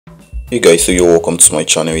Hey guys, so you're welcome to my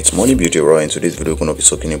channel. It's Money Beauty. Right, in today's video, I'm gonna be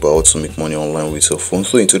talking about how to make money online with your phone.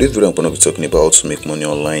 So in today's video, I'm gonna be talking about how to make money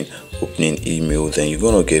online opening emails, and you're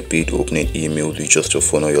gonna get paid opening emails with just your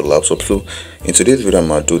phone or your laptop. So in today's video, I'm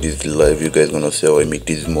gonna do this live. You guys gonna see how I make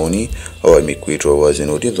this money, how I make withdrawals.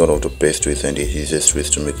 This is one of the best ways and the easiest ways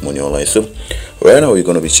to make money online. So right now, we're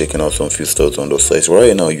gonna be checking out some few stores on the site.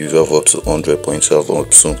 Right now, you have up to 100 points, have up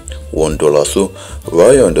to $1. So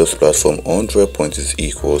right on this platform, 100 points is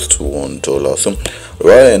equals to $1. So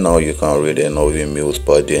right now you can read enough emails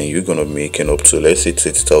per day, and you're gonna be making up to, let's say,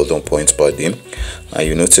 30,000 points per day.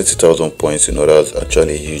 And 30,000 points, that's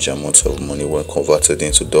actually a huge amount of money when converted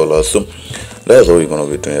into dollars. So that's what we're gonna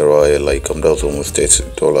be doing right here. Like that's almost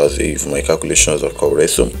 $30 if my calculations are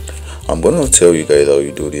correct. So I'm gonna tell you guys how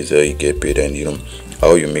you do this, how you get paid, and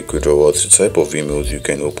how you make withdrawals, the type of emails you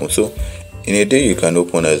can open. So in a day you can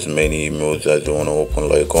open as many emails as you want to open.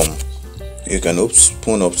 Like you can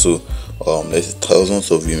open up to let's say thousands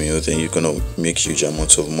of emails, and you're gonna make huge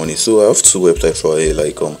amounts of money. So I have two websites right here.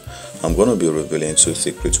 Like I'm gonna be revealing two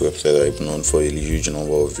secret websites I've known for a huge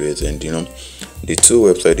number of years, and the two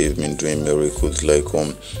websites they've been doing miracles. Like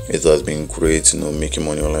it has been great, making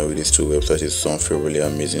money online with these two websites is something really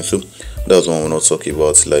amazing. So that's what I want to talk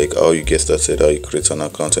about, like how you get started, how you create an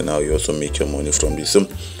account, and how you also make your money from this. So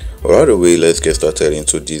right away, let's get started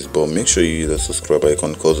into this, but make sure you use the subscribe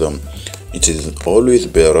icon, because it is always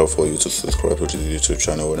better for you to subscribe to the YouTube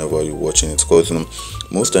channel whenever you're watching it, because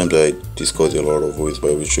most times I discuss a lot of ways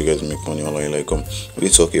by which you guys make money online. Like we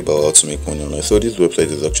talk about how to make money online. So this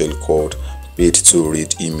website is actually called Paid to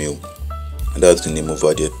Read Email. That's the name of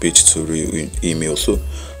it, Paid to Read Email. So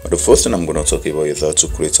the first thing I'm going to talk about is how to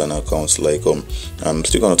create an account. Like I'm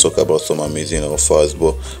still going to talk about some amazing offers,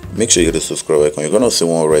 but make sure you hit the subscribe icon. You're going to see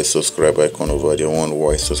one right subscribe icon over there, one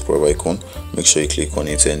white subscribe icon. Make sure you click on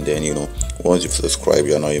it, and then once you've subscribed,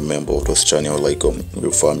 you're now a member of this channel, like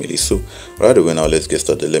your family. So right away, now let's get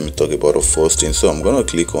started. Let me talk about the first thing. So I'm going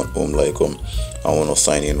to click on home. Like I want to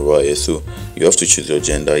sign in right here. So you have to choose your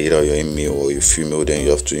gender, either you're a male or a female. Then you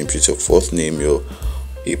have to input your first name,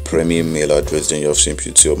 a primary email address. Then you have to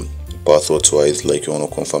input your password twice, like you want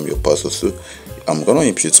to confirm your password. So I'm gonna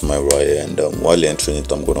input my right, and while entering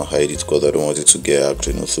it, I'm gonna hide it because I don't want it to get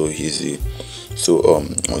hacked, so easy. So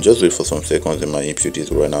I'll just wait for some seconds. Then I input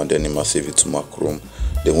it right now, then I must save it to my Chrome.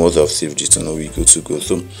 Then once I've saved it, we good to go.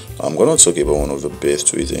 So I'm gonna talk about one of the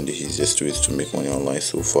best ways and the easiest ways to make money online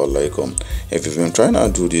so far. Like if you've been trying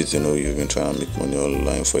to do this, you've been trying to make money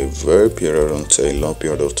online for a very long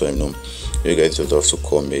period of time now, you guys just have to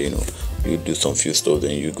come here. You do some few stuff,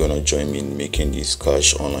 then you're gonna join me in making this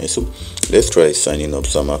cash online. So let's try signing up.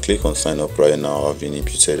 So I'm gonna click on sign up right now. I've been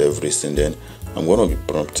inputted everything, then I'm gonna be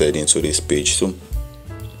prompted into this page. So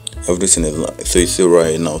everything is like, so you see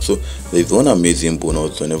right now, so there's one amazing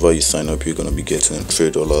bonus. Whenever you sign up, you're gonna be getting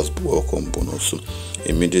 $3 welcome bonus. So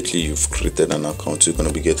immediately you've created an account, you're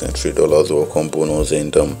gonna be getting $3 welcome bonus,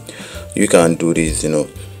 and you can do this,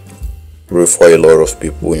 refer a lot of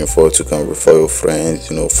people. In fact, you can refer your friends,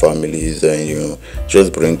 families, and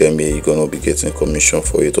just bring them here. You're gonna be getting commission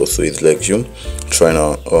for it. Also, it's like you trying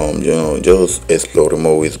to just explore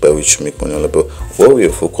more ways by which you make money. But what we're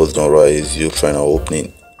focused on right is you trying to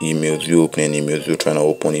opening emails, you're trying to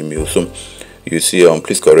open emails. So you see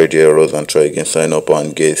please correct the errors and try again, sign up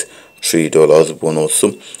and get $3 bonus.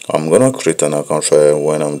 So I'm gonna create an account right.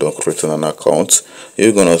 When I'm done creating an account,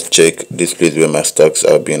 you're gonna check this place where my stacks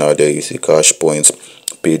are being added. You see cash points,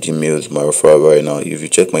 paid emails, my referral. Right now, if you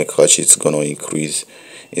check my cash, it's gonna increase.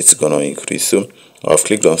 So I've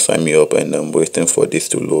clicked on sign me up, and I'm waiting for this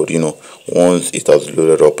to load. Once it has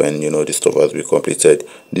loaded up and the stuff has been completed,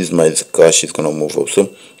 this my cash is gonna move up. So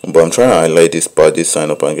but I'm trying to highlight this part, this sign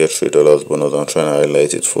up and get $3 bonus. I'm trying to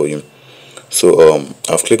highlight it for you. So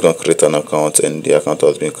I've clicked on create an account, and the account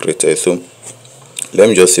has been created. So let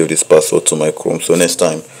me just save this password to my Chrome, so next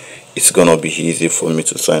time it's gonna be easy for me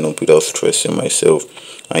to sign up without stressing myself.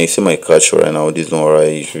 And you see my cash right now, this one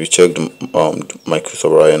right, if you check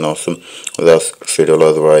Microsoft right now, so that's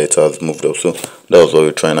 $3 right, it has moved up. So that's what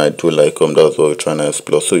we're trying to do. Like that's what we're trying to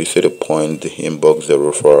explore. So you see the point, the inbox, the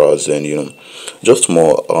referrals, and just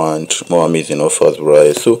more and more amazing offers,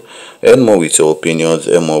 right? So earn more with your opinions,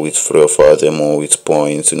 earn more with free offers, earn more with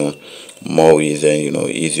points, more ways, and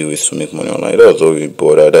easy ways to make money online. That's what we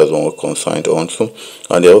bought, that's what we're concerned on. So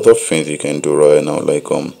and the other things you can do right now, like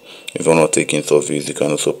if you're not taking surveys, you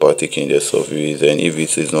can also partake in their surveys. And if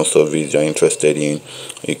it is not surveys you're interested in,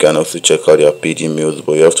 you can also check out their paid emails,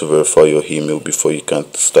 but you have to verify your email before you can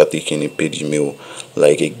start taking a paid email.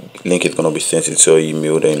 Like a link is going to be sent into your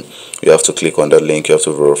email, then you have to click on that link. You have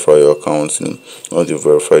to verify your account. Once you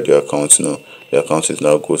verify your account, the account is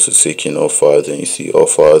now go to seeking offers, and you see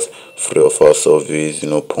offers, free offer service,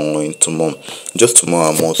 point to more, just to more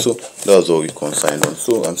and more. So that's what we can sign on.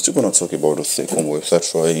 So I'm still gonna talk about the second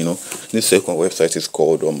website, right? This second website is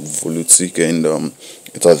called VOLUTIC, and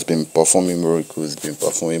it has been performing miracles, been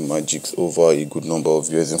performing magics over a good number of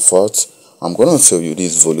years. In fact, I'm gonna tell you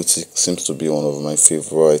this VOLUTIC seems to be one of my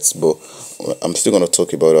favorites, but I'm still gonna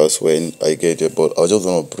talk about us when I get there. But I just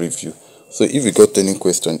wanna brief you. So if you got any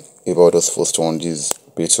question about this first one, this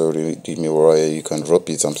page already give me right, you can drop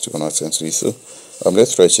it. I'm still gonna attend to it. So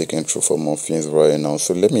let's try checking through for more things right now.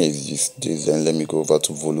 So let me exit this and let me go over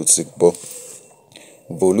to VOLUTIC. But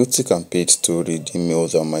VOLUTIC and page to read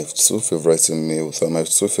emails are my two favorite emails, are my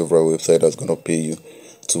two favorite website that's gonna pay you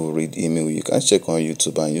to read email. You can check on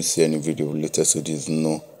YouTube and you see any video related to this.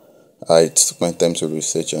 No, I took my time to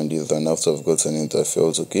research on this, and after I've gotten it, I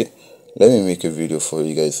felt okay, let me make a video for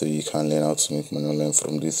you guys so you can learn how to make money online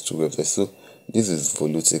from these two websites. So this is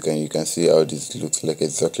VOLUTIC, and you can see how this looks like,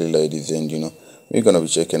 exactly like this. And we're gonna be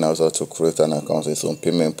checking out how to create an account and some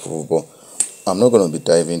payment proof, but I'm not gonna be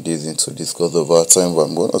diving this into this because of our time. But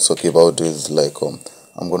I'm gonna talk about this, like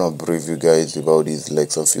I'm gonna brief you guys about this,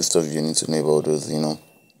 like some few stuff you need to know about this.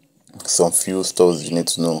 Some few stuff you need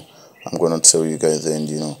to know, I'm gonna tell you guys.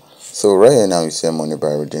 And so right here now you see money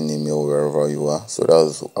by reading email wherever you are. So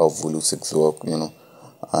that's how VOLUTIC work.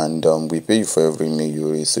 And we pay you for every email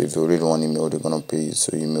you read. So if you read one email, they're gonna pay you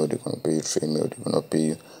 2 email, they're gonna pay you 3 email, they're gonna pay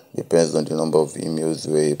you, depends on the number of emails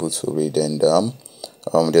you're able to read. And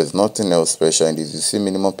there's nothing else special in this. You see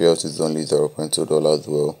minimum payout is only $0.2.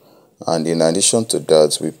 Well, and in addition to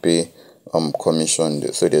that, we pay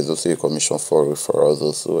commission. So there's also a commission for referrals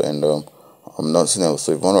also. And nothing else.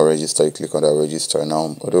 So if you want to register, you click on that register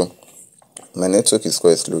now. Although my network is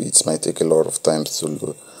quite slow, it might take a lot of time to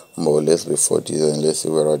load, but let's wait for this and let's see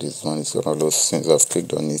where this one is gonna load since I've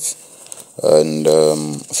clicked on it. And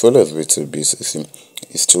so let's wait till BCC.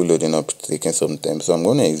 It's still loading up, taking some time. So I'm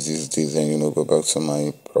gonna exit this and go back to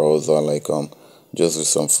my browser, like just do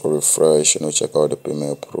some for refresh, check out the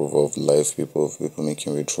payment proof of live people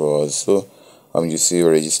making withdrawals. So you see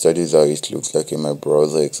register, this is how it looks like in my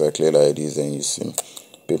browser, exactly like this. And you see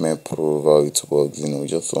payment proof, how it works,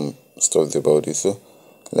 just some stuff about it. So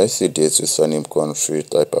let's see date to surname, country,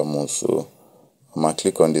 type amount. So I'm gonna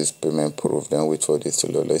click on this payment proof, then wait for this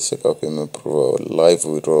to load. Let's check out payment proof, live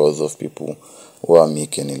withdrawals of people who are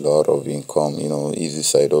making a lot of income, easy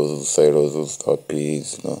side hustles that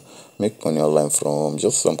pays, make money online from home.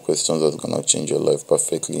 Just some questions that's gonna change your life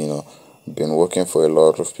perfectly. Been working for a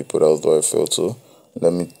lot of people, that's what I felt. So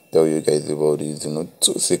let me tell you guys about this,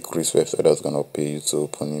 two secret websites that's gonna pay you to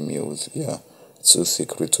open emails. Yeah, two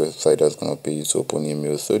secret websites that's gonna pay you to open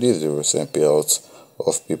emails. So this is the recent payouts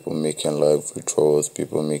of people making live withdrawals,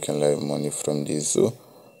 people making live money from this. So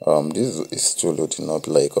this is still loading up,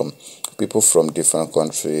 like people from different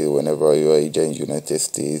countries. Whenever you are either in United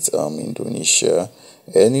States, Indonesia,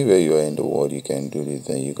 anywhere you are in the world, you can do this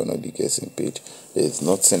and you're gonna be getting paid. There's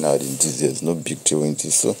nothing hard in this, there's no big deal in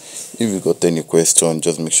this. So if you got any question,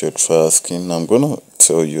 just make sure to try asking. I'm gonna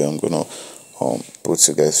tell you, I'm gonna put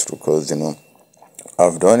you guys through, because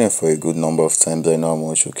I've done it for a good number of times. I know how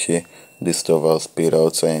much this stuff has paid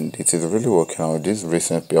out, and it is really working out. This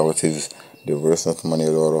recent payout is the recent money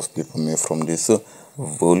a lot of people made from this. So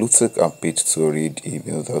VOLUTIC and page to read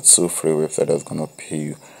emails are two free website that's gonna pay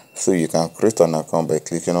you. So you can create an account by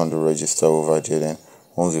clicking on the register over there. Then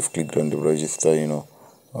once you've clicked on the register, you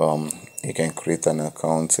can create an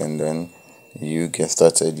account and then you get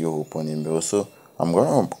started. You open email. So I'm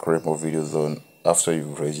gonna create more videos on after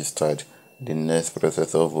you've registered, the next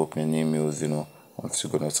process of opening emails. I'm still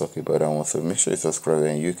gonna talk about that one. So make sure you subscribe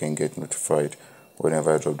and you can get notified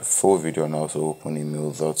whenever I drop the full video on how to open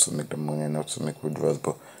emails, how to make the money and how to make withdrawals.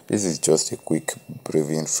 But this is just a quick brief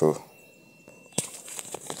intro.